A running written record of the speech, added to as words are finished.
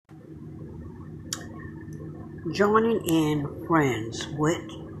Joining in friends with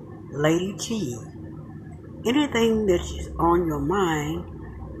Lady T. Anything that's on your mind,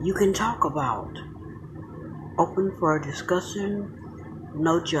 you can talk about. Open for discussion,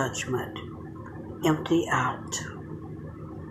 no judgment. Empty out.